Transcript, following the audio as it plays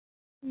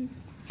Man,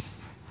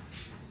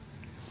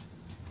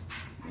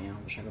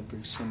 I wish I could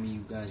bring some of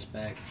you guys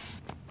back.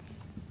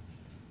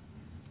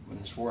 When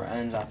this war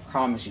ends, I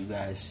promise you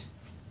guys.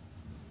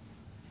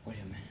 Wait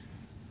a minute.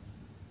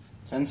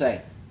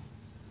 Sensei.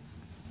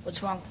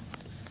 What's wrong?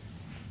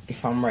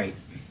 If I'm right,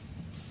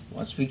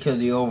 once we kill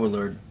the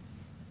Overlord,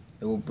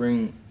 it will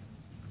bring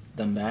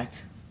them back.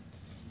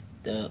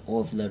 The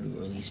Overlord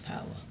will release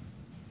power.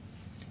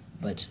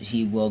 But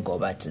he will go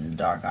back to the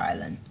Dark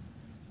Island.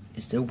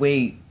 Is there a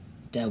way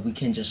that we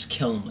can just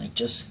kill him? Like,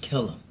 just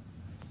kill him?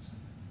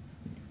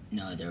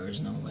 No, there is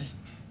no way.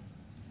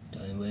 The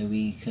only way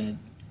we could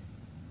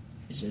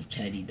is if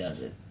Teddy does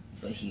it.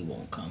 But he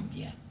won't come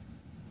yet.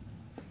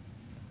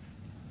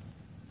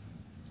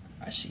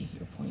 I see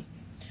your point.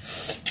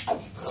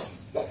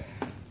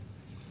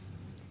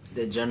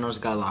 The generals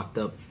got locked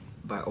up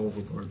by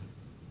Overlord.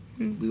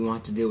 We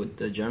want to deal with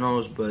the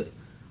generals, but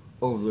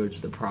Overlord's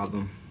the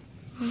problem.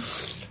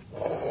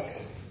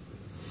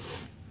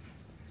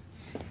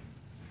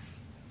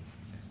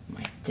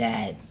 My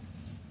dad,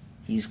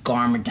 he's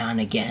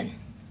Garmadon again.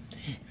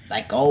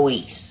 Like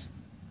always.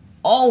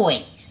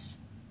 Always.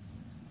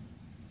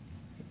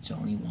 It's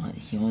only one.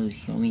 He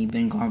only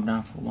been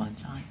Garmadon for one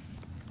time.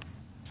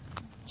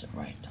 It's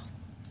alright though.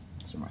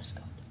 It's alright,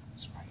 Scott.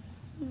 It's alright.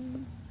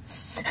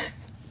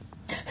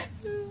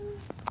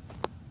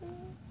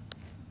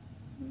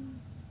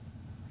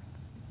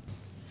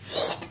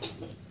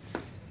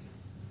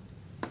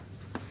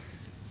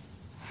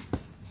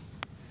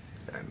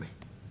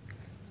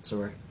 It's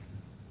alright.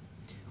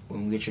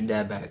 When we get your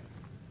dad back,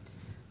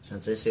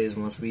 since it says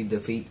once we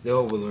defeat the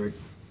Overlord,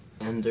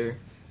 Ender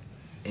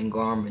and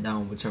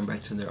Garmadon will turn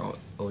back to their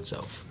old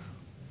self.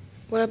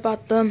 What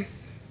about them?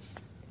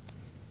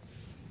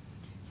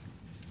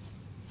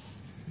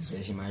 He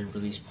says he might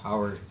release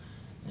power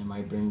and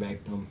might bring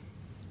back them.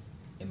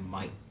 It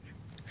might.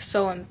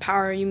 So in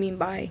power, you mean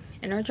by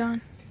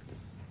energon?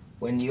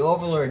 When the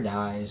Overlord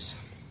dies,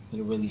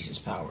 he releases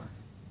power.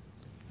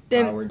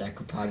 Then, power that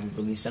could probably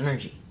release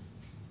energy.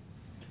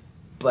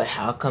 But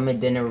how come it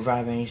didn't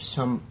revive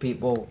some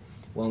people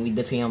when we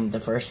defeat them the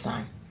first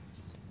time?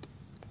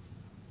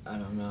 I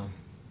don't know.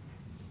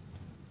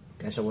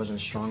 Guess it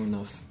wasn't strong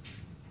enough.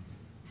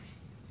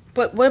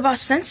 but what about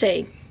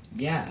Sensei?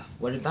 Yeah,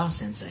 what about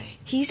Sensei?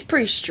 He's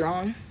pretty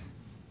strong.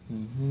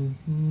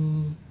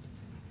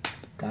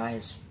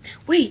 Guys.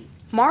 Wait,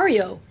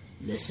 Mario.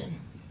 Listen.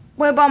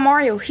 What about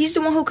Mario? He's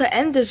the one who could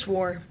end this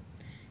war.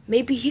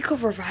 Maybe he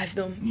could revive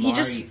them.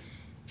 Mario,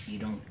 you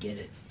don't get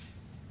it.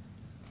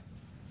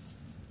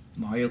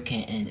 Mario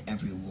can't end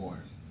every war.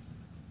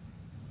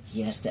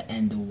 He has to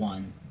end the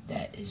one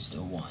that is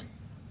the one.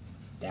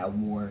 That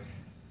war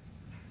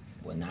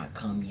will not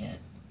come yet.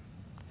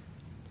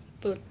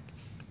 But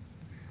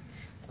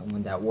and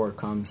when that war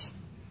comes,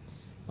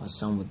 my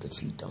son will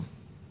defeat them.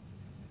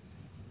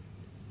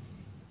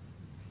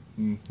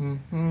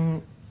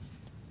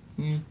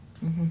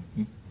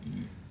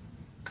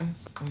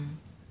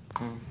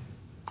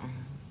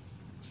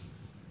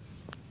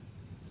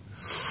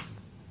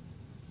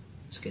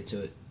 Let's get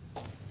to it.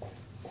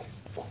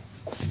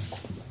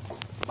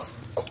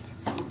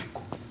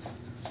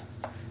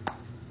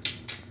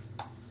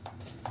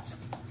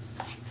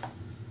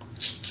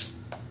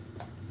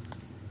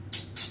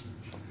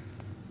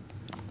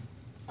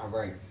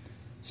 Alright,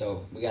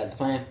 so we got the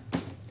plan.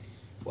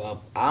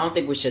 Well, I don't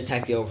think we should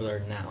attack the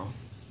Overlord now.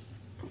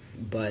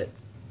 But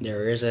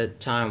there is a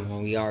time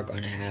when we are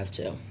going to have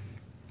to.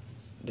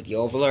 But the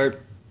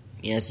Overlord,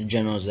 yes, the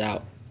general's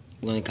out.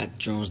 We only got the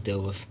drones to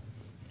deal with.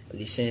 At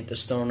least ain't the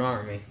Stone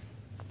Army.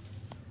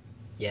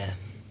 Yeah.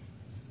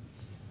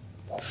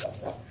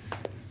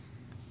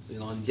 We're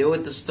going to deal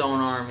with the Stone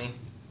Army.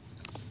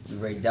 We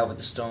already dealt with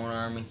the Stone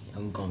Army.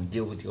 And we're going to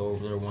deal with the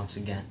Overlord once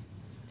again.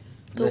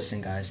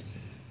 Listen, guys.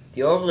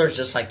 The Overlord's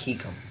just like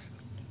Cecons.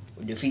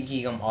 We defeat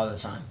Cecons all the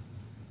time.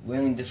 We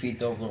only defeat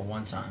the Overlord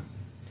one time.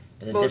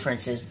 But the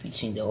difference is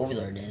between the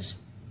Overlord is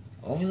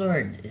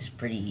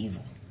pretty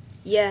evil.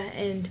 yeah,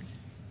 and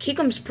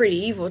Cecons pretty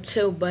evil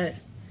too, but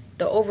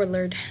the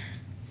Overlord,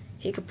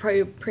 he could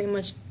pretty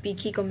much be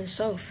Cecons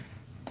himself.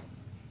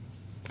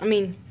 I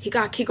mean, he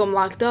got Cecons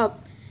locked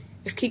up.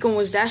 If Cecons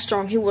was that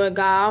strong, he would have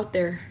got out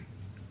there.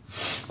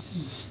 Let's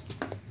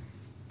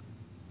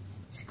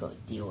go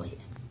deal with it.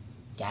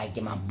 Gotta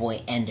get my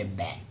boy Ender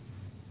back.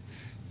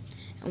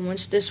 And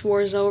once this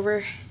war is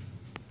over,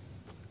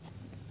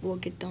 we'll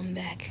get them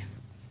back.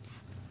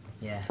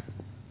 Yeah,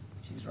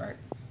 she's right.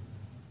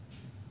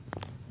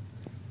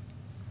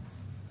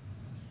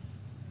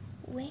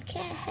 When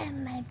can I have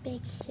my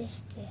big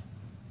sister?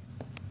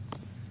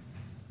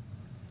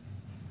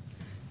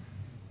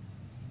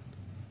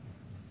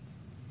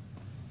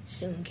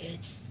 Soon, kid.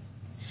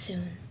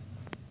 Soon.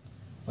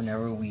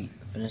 Whenever we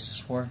finish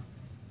this war,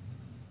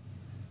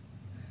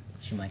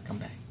 she might come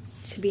back.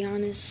 To be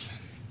honest,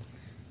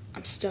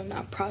 I'm still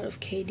not proud of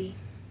KD.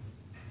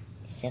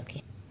 It's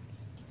okay.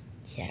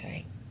 It's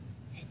alright.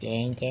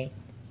 Thank you.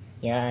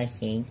 Yeah,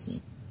 thank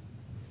you.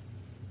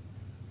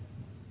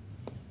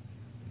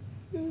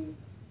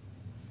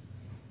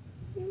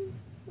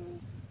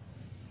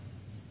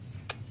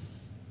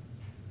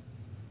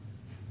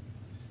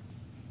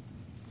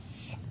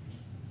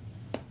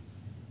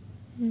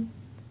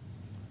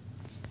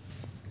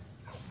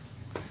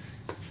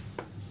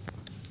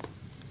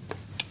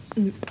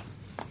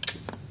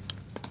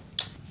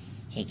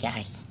 Hey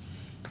guys,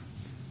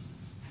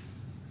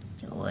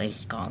 the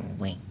war's gonna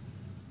win.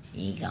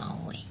 He gonna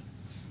win.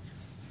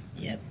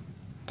 Yep.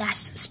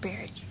 That's the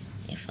spirit.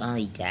 If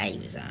only Daddy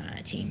was on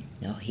our team.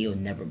 No, he'll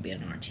never be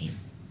on our team.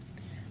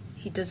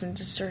 He doesn't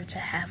deserve to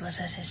have us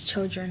as his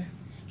children.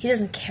 He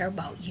doesn't care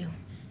about you.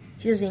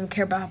 He doesn't even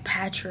care about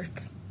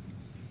Patrick.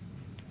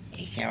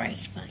 It's alright,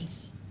 Spongy.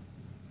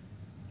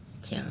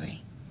 It's alright.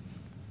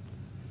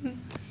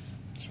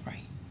 It's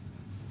right.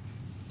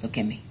 Look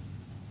at me.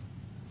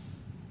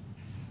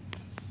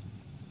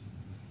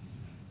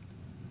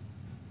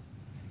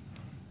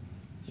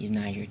 He's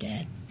not your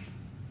dad.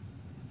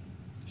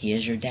 He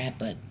is your dad,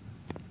 but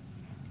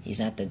he's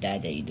not the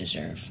dad that you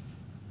deserve.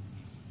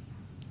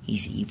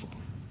 He's evil.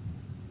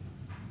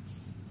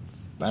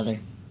 Brother,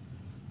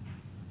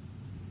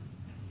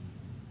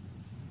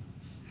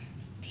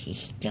 He's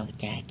still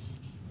Daddy.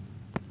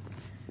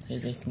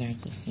 He's just not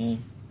the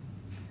same.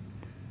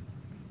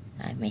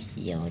 I miss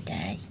the old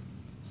Daddy.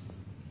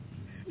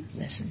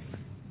 listen.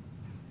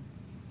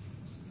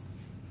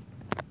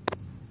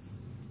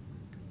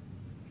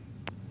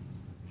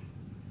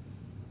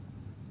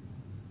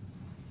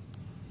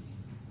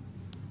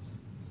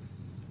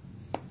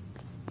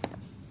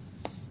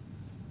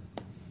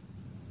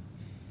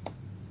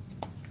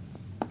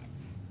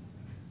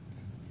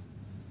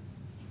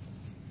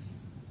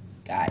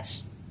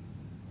 Guys,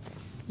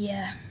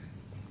 Yeah.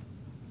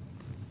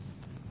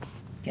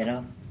 get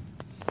up.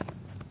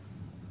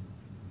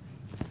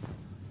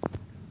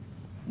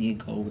 You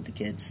go with the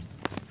kids.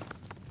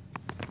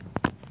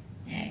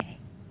 Hey,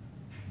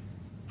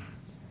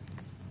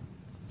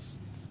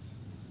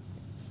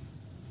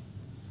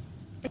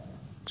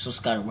 So,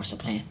 Skalidor, what's the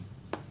plan?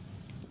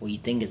 What do you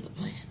think is the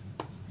plan?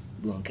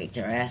 We gonna kick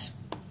their ass?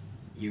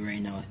 You already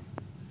know it.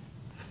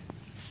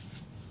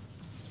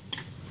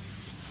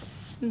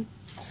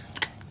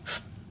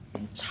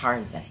 I'm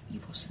tired of that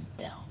evil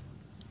Sindel.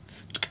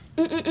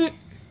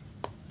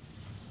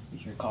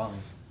 Who's your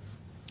calling?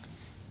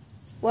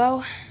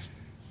 Well,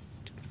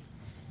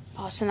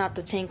 I'll send out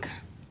the tank.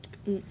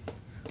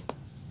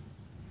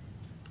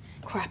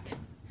 Crap.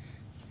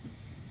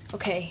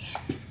 Okay.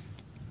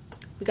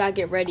 We gotta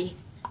get ready.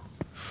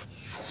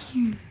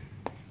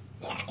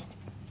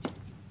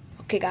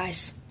 Okay,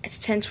 guys. It's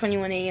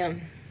 10:21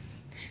 a.m.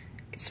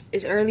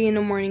 It's early in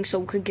the morning, so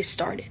we could get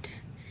started.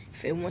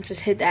 Once it's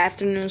hit the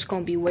afternoon, it's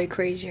gonna be way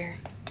crazier.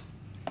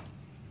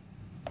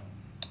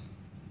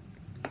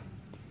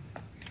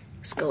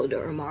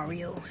 Skalidor,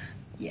 Mario,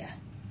 Yeah.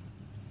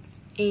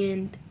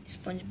 and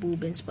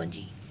SpongeBob and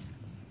Spongy.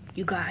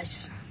 You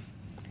guys,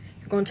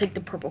 you're gonna take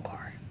the purple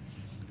car.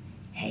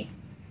 hey,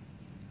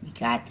 we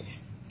got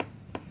this.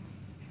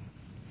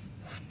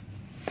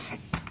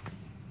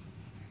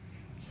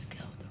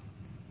 Skalidor,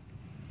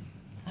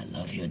 I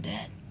love your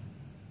dad.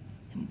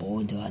 And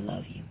boy, do I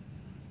love you.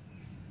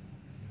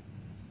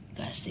 You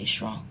gotta stay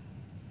strong.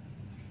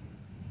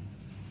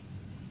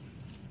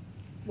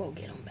 We'll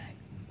get him back.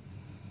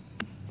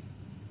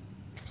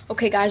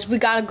 Okay, guys, we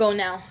gotta go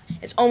now.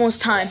 It's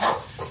almost time.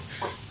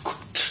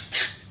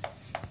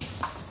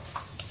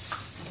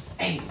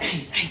 Hey.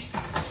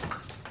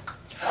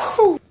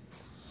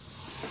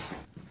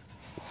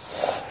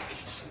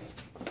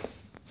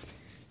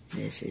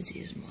 This is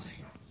his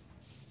mind.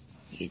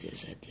 You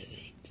just have to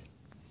wait.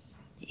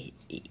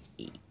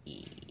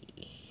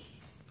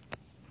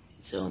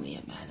 It's only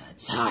a matter of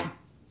time.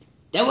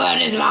 The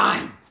world is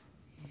mine.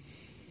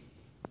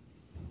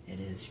 It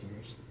is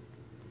yours.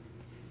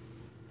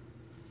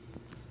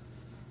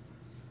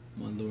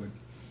 My lord.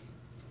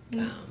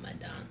 Calm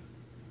down.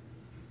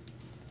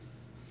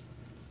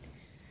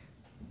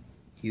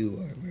 You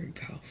are very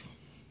powerful.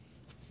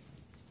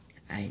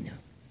 I know.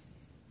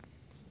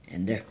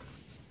 And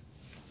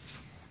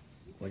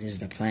what is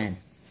the plan?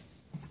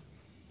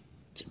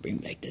 To bring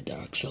back the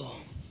dark soul.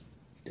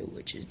 The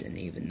witches didn't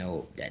even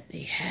know that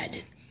they had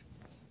it.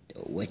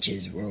 The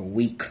witches were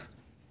weak.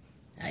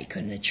 I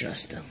couldn't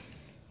trust them.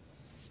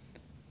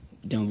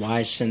 Then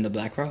why send the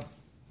Black Crow?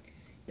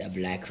 The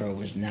Black Crow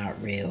was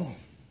not real.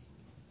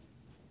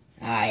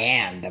 I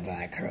am the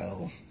Black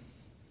Crow.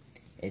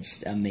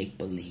 It's a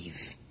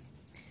make-believe.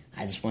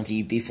 I just want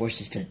the UP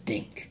forces to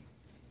think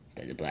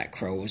that the Black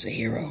Crow was a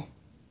hero.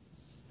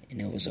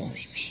 And it was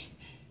only me.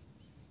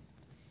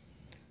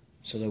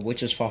 So the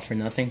witches fought for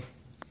nothing?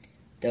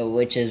 The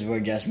witches were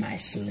just my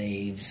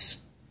slaves,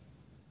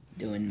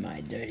 doing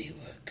my dirty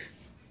work.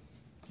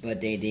 But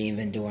they didn't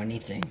even do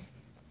anything.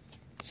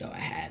 So I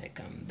had to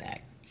come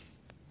back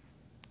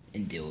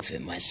and deal with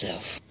it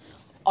myself.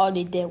 All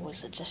they did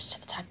was just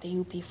attack the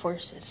UP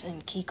forces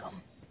in Cecons.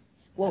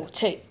 Well,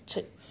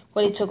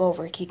 they took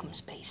over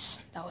Cecons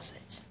base. That was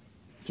it.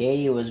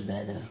 Katie was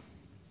better.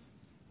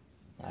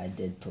 I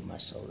did put my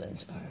soul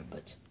into her,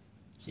 but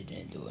she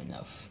didn't do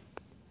enough.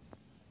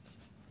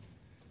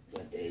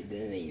 But they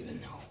didn't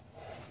even know.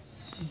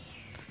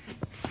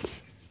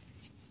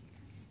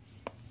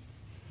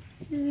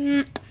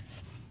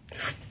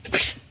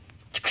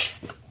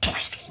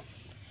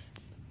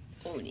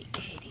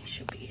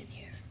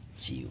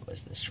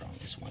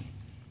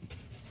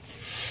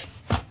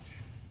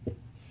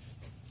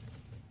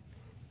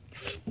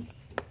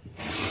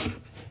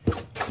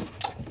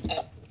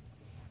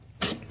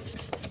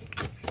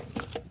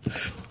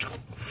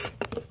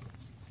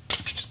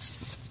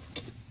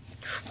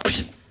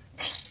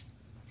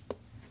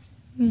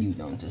 You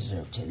don't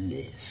deserve to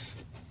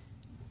live.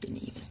 Didn't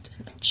even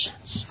stand a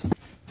chance.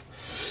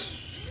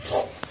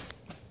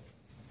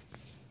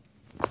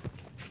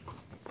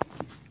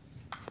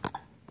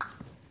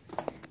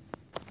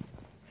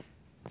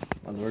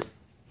 My lord.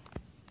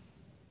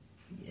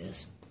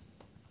 Yes.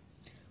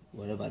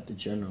 What about the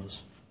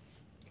generals?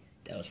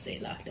 They'll stay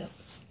locked up.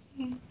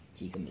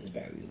 Cecons is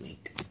very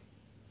weak.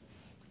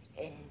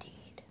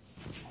 Indeed.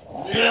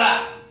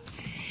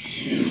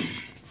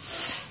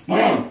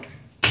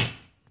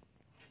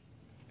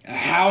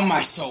 How am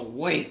I so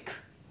weak?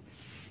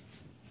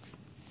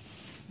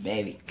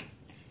 Baby,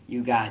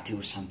 you gotta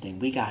do something.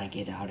 We gotta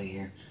get out of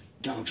here.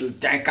 Don't you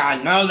think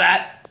I know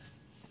that?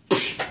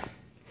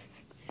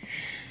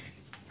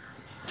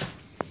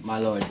 My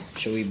lord,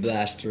 should we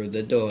blast through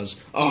the doors?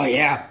 Oh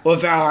yeah,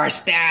 with our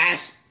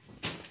stash.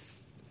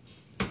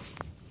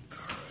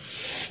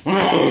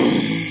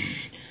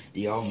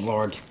 The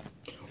Overlord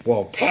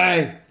will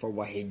pay for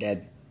what he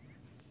did.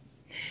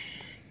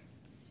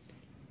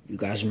 You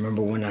guys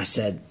remember when I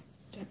said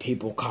that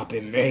people copy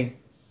me?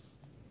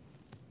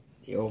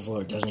 The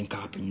Overlord doesn't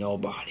copy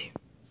nobody.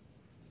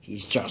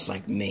 He's just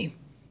like me.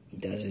 He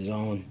does his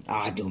own,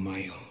 I do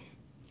my own.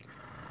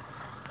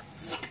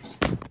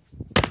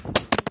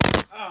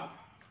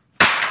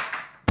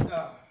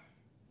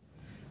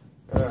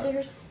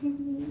 Seriously?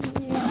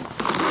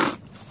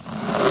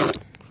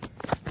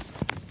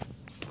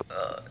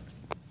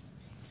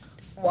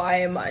 Why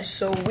am I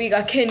so weak?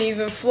 I can't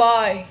even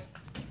fly.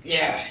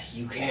 Yeah,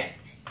 you can't.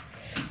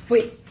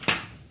 Wait.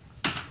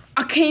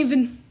 I can't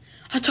even...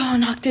 I thought I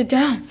knocked it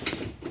down.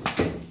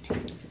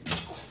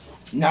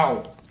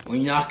 No,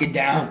 when you knock it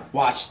down,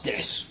 watch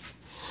this.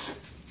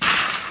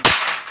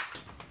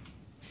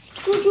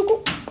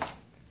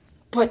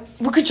 But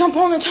we could jump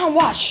on the town.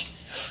 Watch.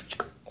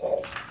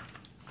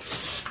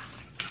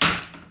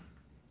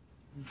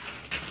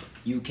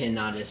 You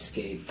cannot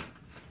escape.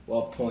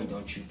 What point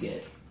don't you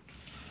get?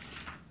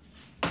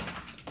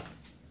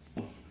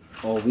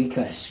 Oh, we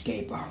could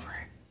escape,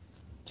 alright.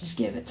 Just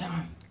give it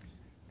time.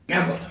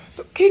 Gamble.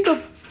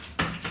 Jacob,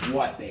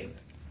 What, babe?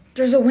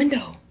 there's a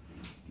window.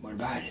 What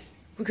about it?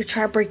 We could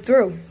try to break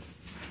through.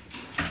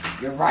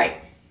 You're right.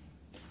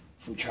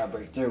 If we try to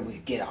break through, we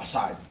could get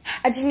outside.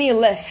 I just need a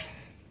lift.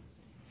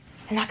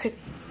 And I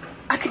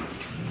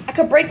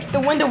could break the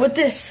window with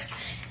this.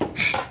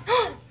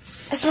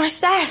 That's my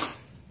staff.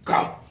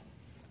 Go.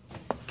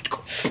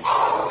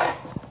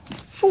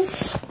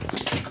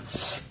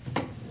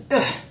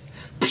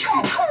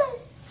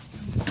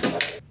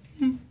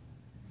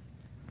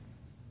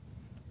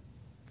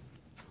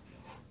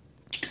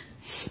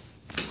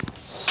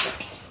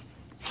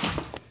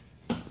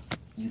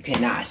 You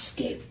cannot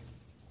escape.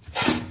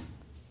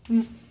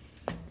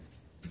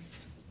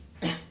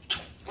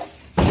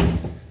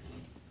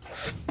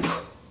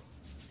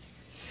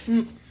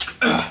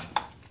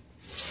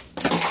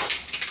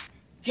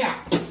 Yeah.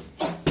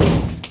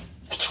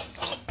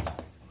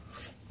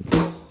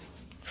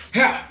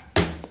 Yeah.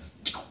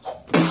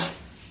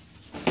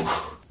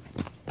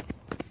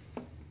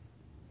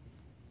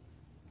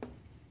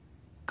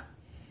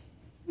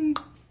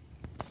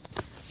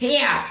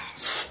 Yeah.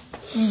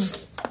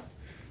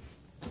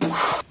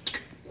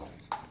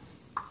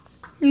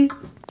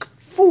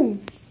 Foo.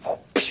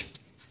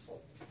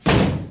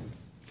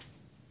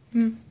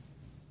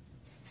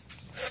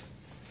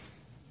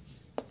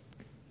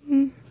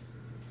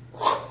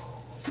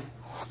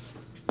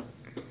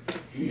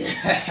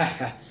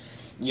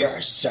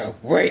 You're so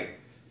weak.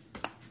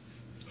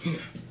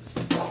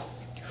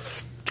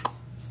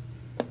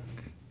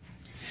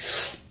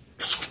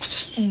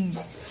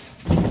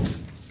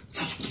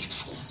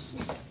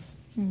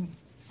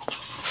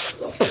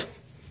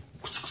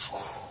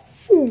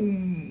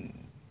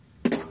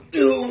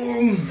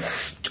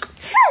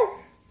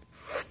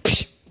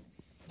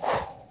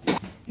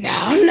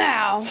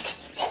 Now.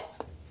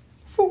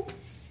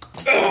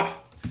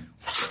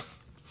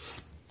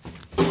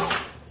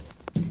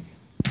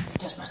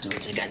 Just must do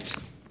it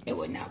against. It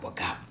would not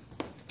work out.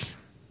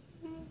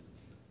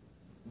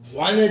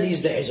 One of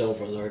these days,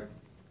 Overlord,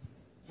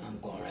 I'm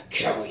gonna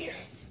kill you.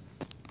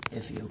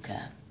 If you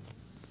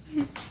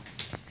can.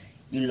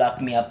 You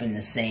locked me up in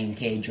the same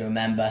cage,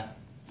 remember?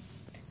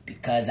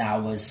 Because I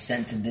was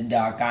sent to the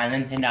Dark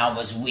Island and I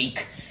was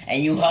weak,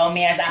 and you held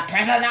me as a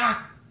prisoner?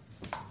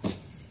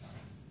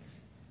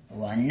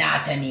 Well,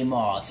 not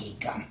anymore,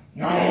 Cecons.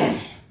 No.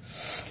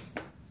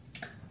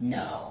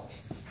 No.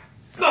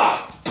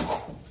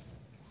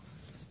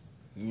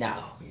 No.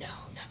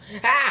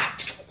 Ah!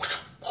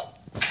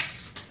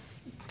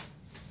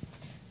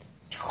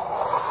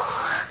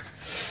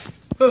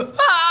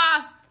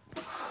 Ah!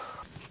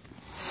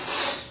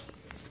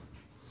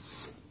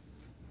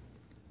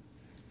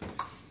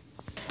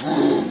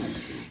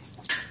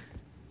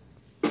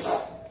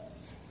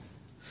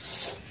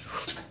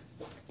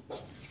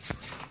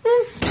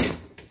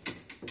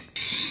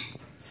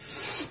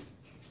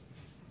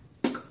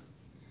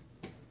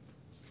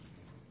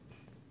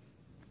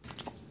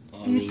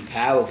 Only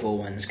powerful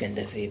ones can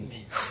defeat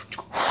me.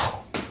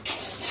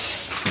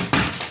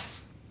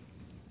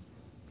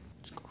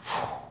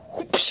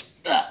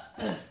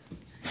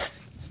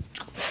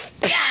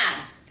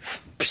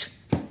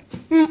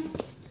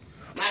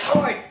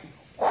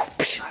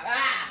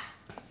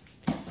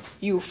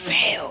 You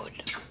failed.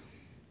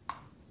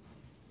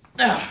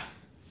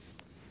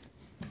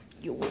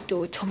 You will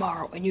do it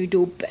tomorrow and you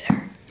do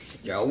better.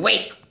 You're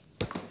weak.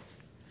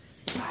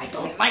 I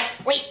don't like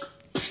weak.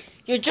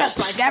 You're just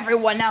like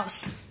everyone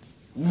else.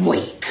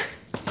 Weak.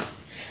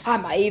 I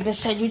might even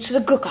send you to the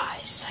good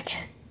guys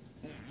again.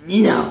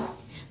 No.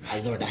 My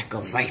lord, I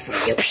can fight for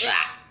you.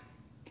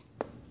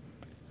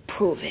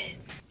 Prove it.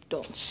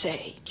 Don't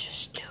say,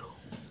 just do.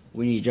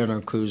 We need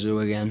General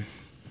Kuzu again.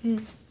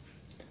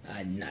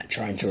 I'm not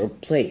trying to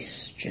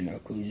replace General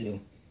Kuzu.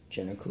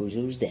 General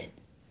Kuzu's dead.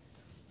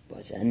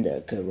 But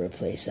Ender could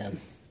replace him.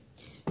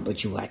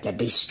 But you have to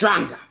be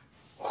stronger.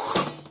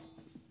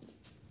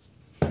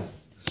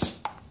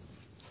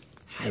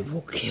 I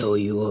will kill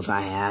you if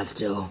I have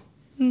to.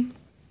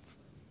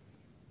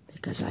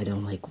 Because I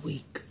don't like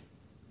weak.